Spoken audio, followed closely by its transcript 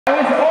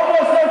It's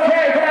almost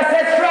okay, but I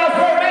said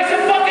Stroudsburg, make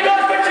some fucking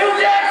noise for Choo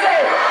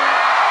Jackson!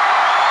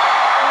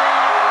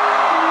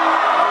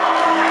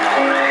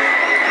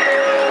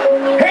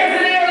 Hands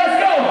in the air, let's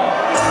go!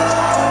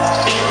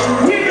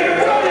 We've been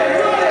running.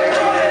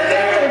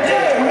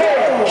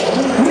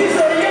 We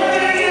so young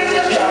niggas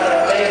just trying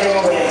to make a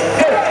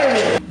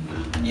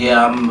way.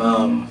 Yeah, I'm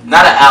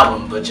not an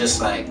album, but just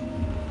like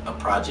a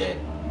project,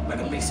 like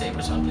a mixtape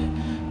or something.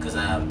 Cause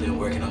I've been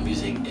working on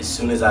music. As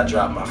soon as I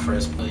dropped my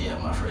first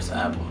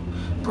album,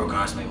 Broke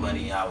Arms Make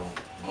Money, I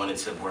wanted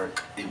to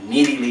work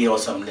immediately on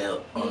something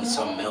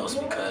else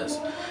because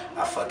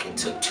I fucking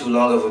took too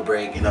long of a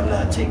break and I'm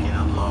not taking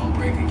a long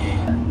break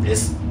again.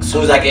 As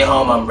soon as I get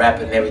home, I'm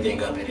wrapping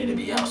everything up and it'll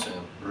be out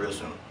soon, real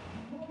soon.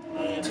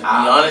 And to be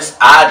honest,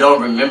 I don't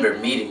remember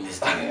meeting this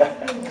dude.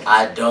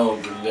 I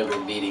don't remember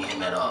meeting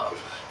him at all.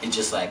 It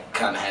just like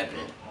kind of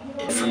happened.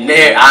 And from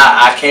there,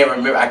 I can't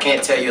remember. I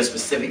can't tell you a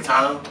specific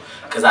time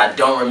because I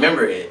don't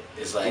remember it.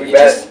 It's like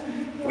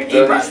we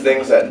do these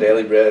things at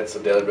Daily Bread. So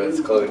Daily Bread is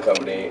a clothing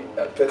company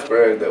at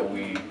Pittsburgh that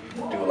we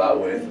do a lot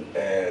with,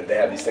 and they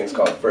have these things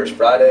called First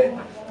Friday,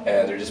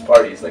 and they're just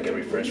parties like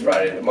every first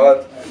Friday of the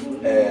month.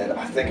 And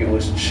I think it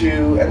was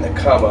Choo and the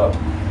Come Up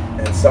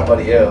and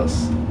somebody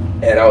else,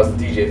 and I was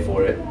the DJ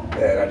for it,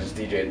 and I just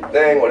DJ'd the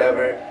thing,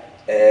 whatever.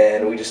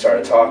 And we just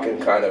started talking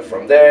kind of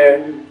from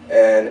there.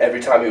 And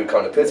every time he would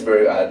come to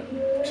Pittsburgh, I'd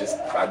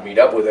meet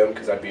up with him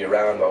because I'd be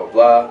around, blah,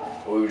 blah, blah.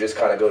 We would just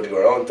kind of go do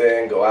our own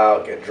thing, go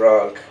out, get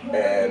drunk.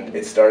 And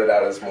it started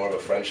out as more of a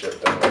friendship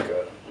than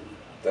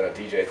a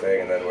DJ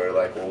thing. And then we're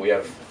like, well, we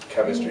have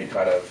chemistry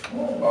kind of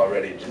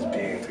already just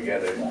being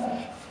together.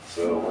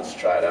 So let's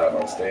try it out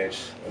on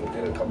stage. And we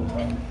did it a couple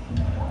times.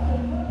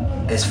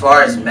 As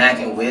far as Mac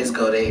and Wiz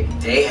go,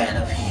 they had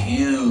a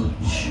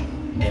huge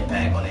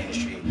impact on the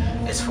industry.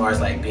 As far as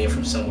like being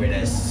from somewhere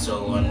that's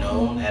so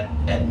unknown at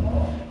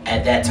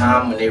that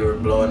time when they were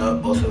blowing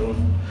up, both of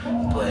them.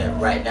 But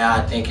right now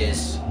I think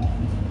it's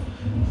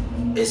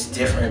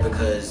different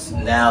because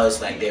now it's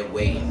like they're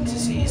waiting to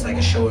see. It's like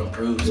a show and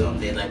prove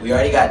something. Like we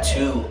already got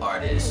 2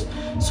 artists,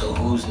 so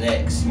who's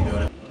next? You know what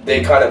I mean?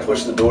 They kind of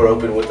push the door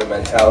open with the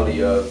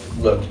mentality of,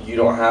 look, you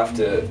don't have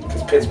to,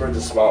 because Pittsburgh's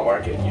a small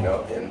market, you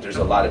know, and there's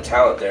a lot of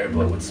talent there,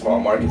 but with small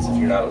markets, if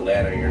you're not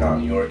Atlanta, you're not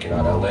New York, you're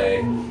not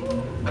LA,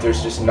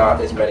 there's just not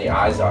as many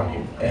eyes on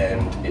you,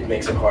 and it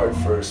makes it hard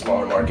for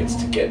smaller markets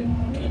to get,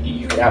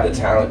 you can have the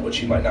talent,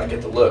 but you might not get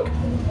the look.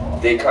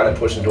 They kind of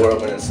pushed the door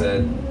open and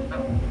said,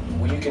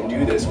 well, you can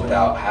do this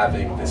without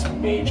having this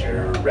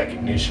major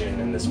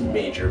recognition and this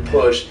major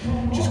push.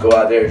 Just go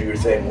out there, do your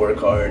thing, work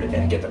hard,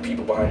 and get the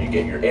people behind you,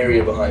 get your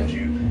area behind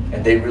you.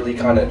 And they really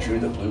kind of drew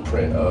the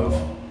blueprint of,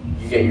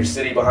 you get your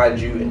city behind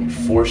you and you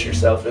force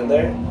yourself in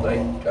there. Like,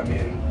 I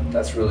mean,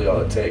 that's really all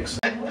it takes.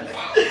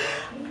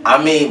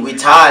 I mean, we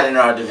tied in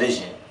our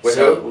division. Wait,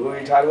 so who are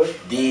you tied with?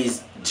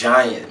 These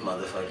giant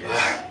motherfuckers.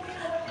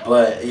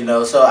 But, you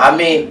know, so I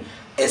mean,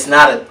 it's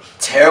not a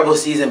terrible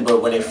season,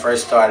 but when it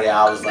first started,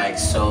 I was like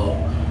so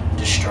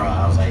distraught.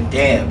 I was like,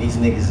 damn, these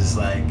niggas is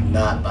like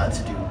not about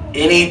to do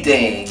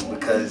anything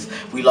because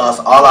we lost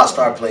all our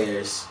star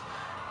players.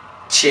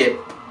 Chip,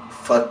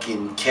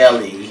 fucking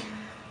Kelly,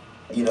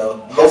 you know.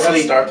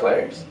 Hopefully star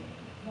players.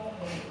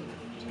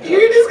 You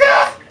hear this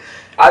guy?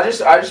 I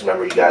just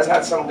remember you guys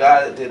had some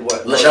guy that did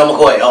what? LaShawn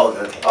McCoy. Oh,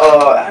 okay.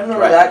 I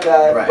remember that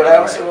guy, but I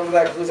also remember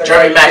that. Who's that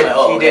Jeremy guy?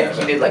 Macklin.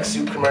 He did like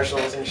soup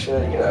commercials and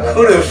shit. You know.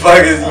 Who the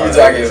fuck is you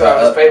talking about?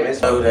 I was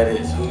famous. I know who that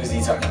is. Who is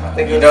he talking about? I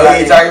think you know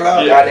who he talking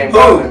about? A guy named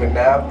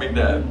McNabb.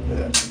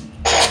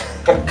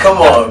 Yeah. Come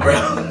on, bro.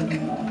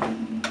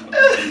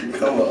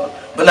 Come on.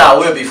 But nah,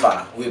 we'll be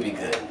fine. We'll be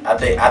good. I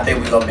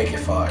think we gonna make it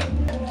far.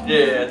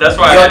 Yeah, that's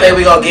why. You don't think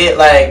we gonna get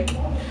like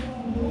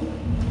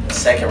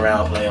second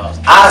round playoffs?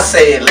 I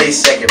say at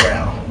least second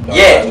round.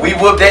 Yeah, we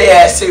whooped their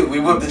ass too. We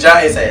whooped the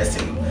Giants' ass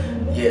too.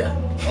 Yeah.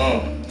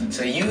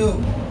 So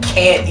you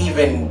can't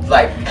even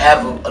like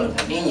have an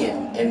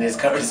opinion in this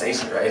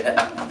conversation right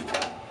now.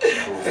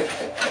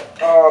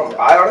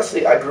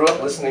 I grew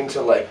up listening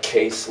to like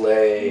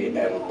K-Slay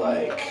and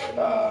like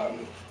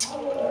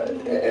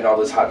and all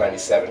those Hot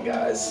 97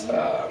 guys,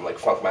 like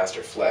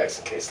Funkmaster Flex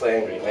and K-Slay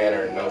and Green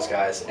Lantern and those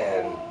guys.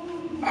 And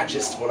I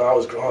just, when I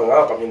was growing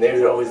up, I mean, they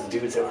were always the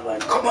dudes that were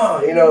like, come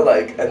on, you know,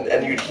 like,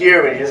 and you'd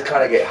hear them and you just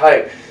kind of get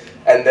hyped.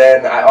 And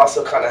then I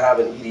also kind of have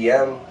an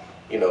EDM,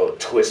 you know,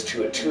 twist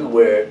to it too,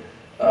 where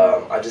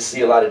I just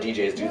see a lot of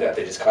DJs do that.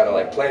 They just kind of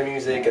like play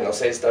music and they'll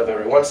say stuff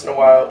every once in a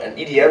while. And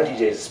EDM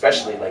DJs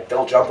especially, like,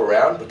 they'll jump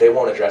around, but they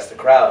won't address the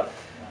crowd.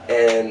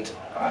 And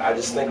I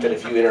just think that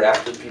if you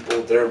interact with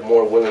people, they're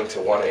more willing to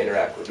want to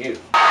interact with you.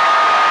 When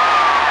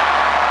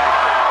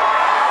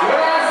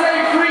I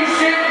say free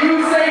shit,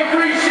 you say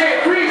free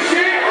shit, free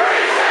shit,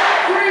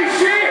 free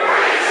shit,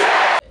 free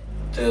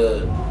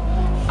shit.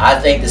 I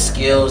think the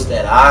skills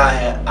that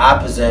I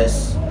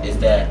possess is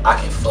that I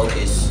can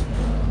focus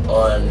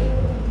on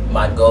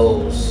my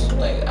goals.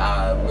 Like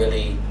I'm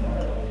really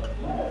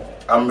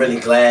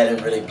glad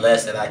and really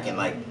blessed that I can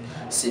like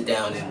sit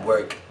down and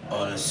work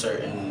on a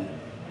certain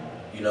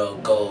you know,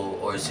 goal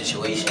or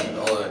situation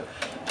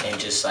and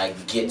just like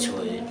get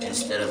to it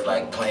instead of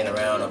like playing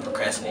around or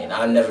procrastinating.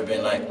 I've never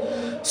been like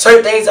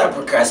certain things I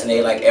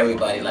procrastinate like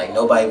everybody. Like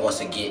nobody wants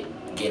to get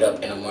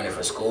up in the morning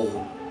for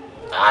school.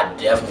 I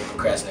definitely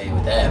procrastinate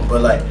with that.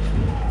 But like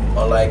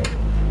or like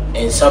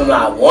and something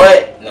I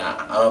want,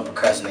 nah, I don't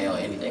procrastinate on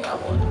anything I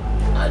want.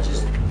 I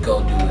just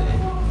go do it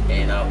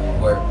and I will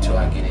work till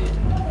I get it.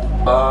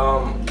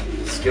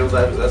 Skills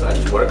I possess, I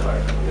just work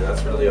hard. I mean,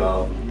 that's really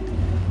all.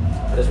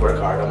 I just work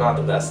hard. I'm not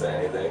the best at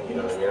anything, you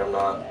know what I mean? I'm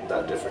not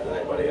that different than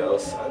anybody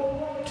else. I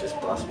just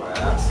bust my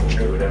ass and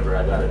do whatever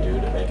I gotta do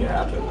to make it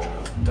happen.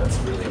 And that's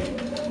really,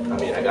 I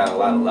mean, I got a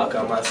lot of luck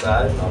on my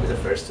side, and I'll be the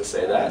first to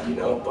say that, you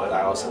know, but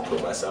I also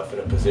put myself in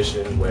a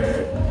position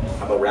where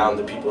I'm around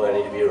the people I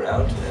need to be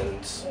around,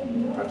 and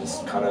I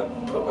just kind of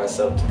put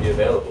myself to be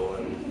available.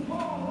 And, you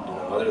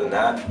know, other than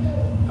that, I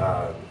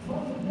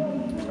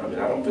mean,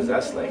 I don't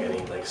possess like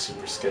any like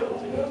super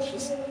skills, you know, it's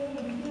just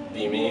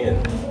be me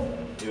and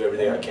do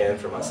everything I can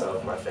for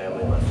myself, my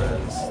family, my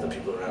friends, the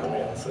people around me.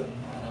 That's it.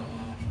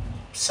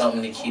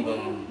 Something to keep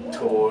them.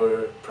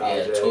 Tour,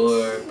 projects. Yeah,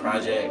 tour,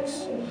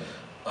 projects.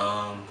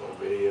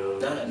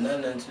 Videos.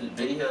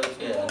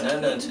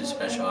 Nothing too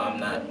special. I'm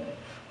not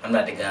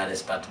the guy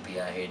that's about to be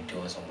out here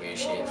doing some weird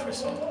shit for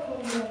some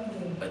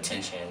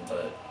attention,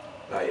 but.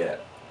 Not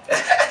yet.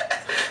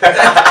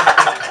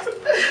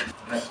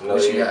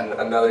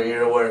 Another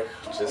year of work.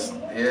 Just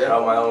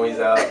help my homies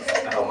out,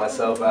 help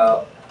myself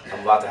out.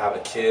 I'm about to have a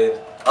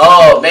kid.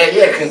 Oh man,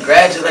 yeah,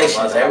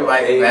 congratulations.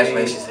 Everybody,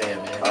 congratulations to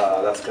him, man.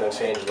 That's gonna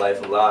change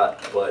life a lot,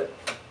 but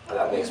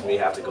that makes me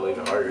have to go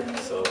even harder.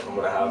 So I'm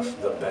gonna have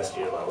the best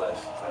year of my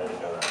life. I already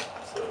know that.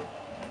 So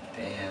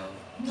damn.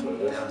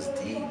 That was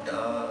deep,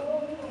 dog.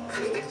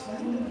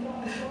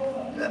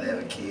 Gotta have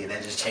a kid.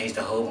 That just changed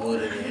the whole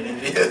mood of the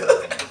interview.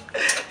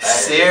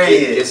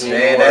 Serious,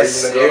 man. That's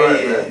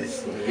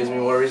serious. It gives me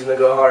more reason to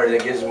go hard.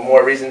 It gives me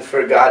more reason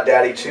for God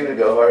Daddy Choo to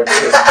go hard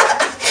too.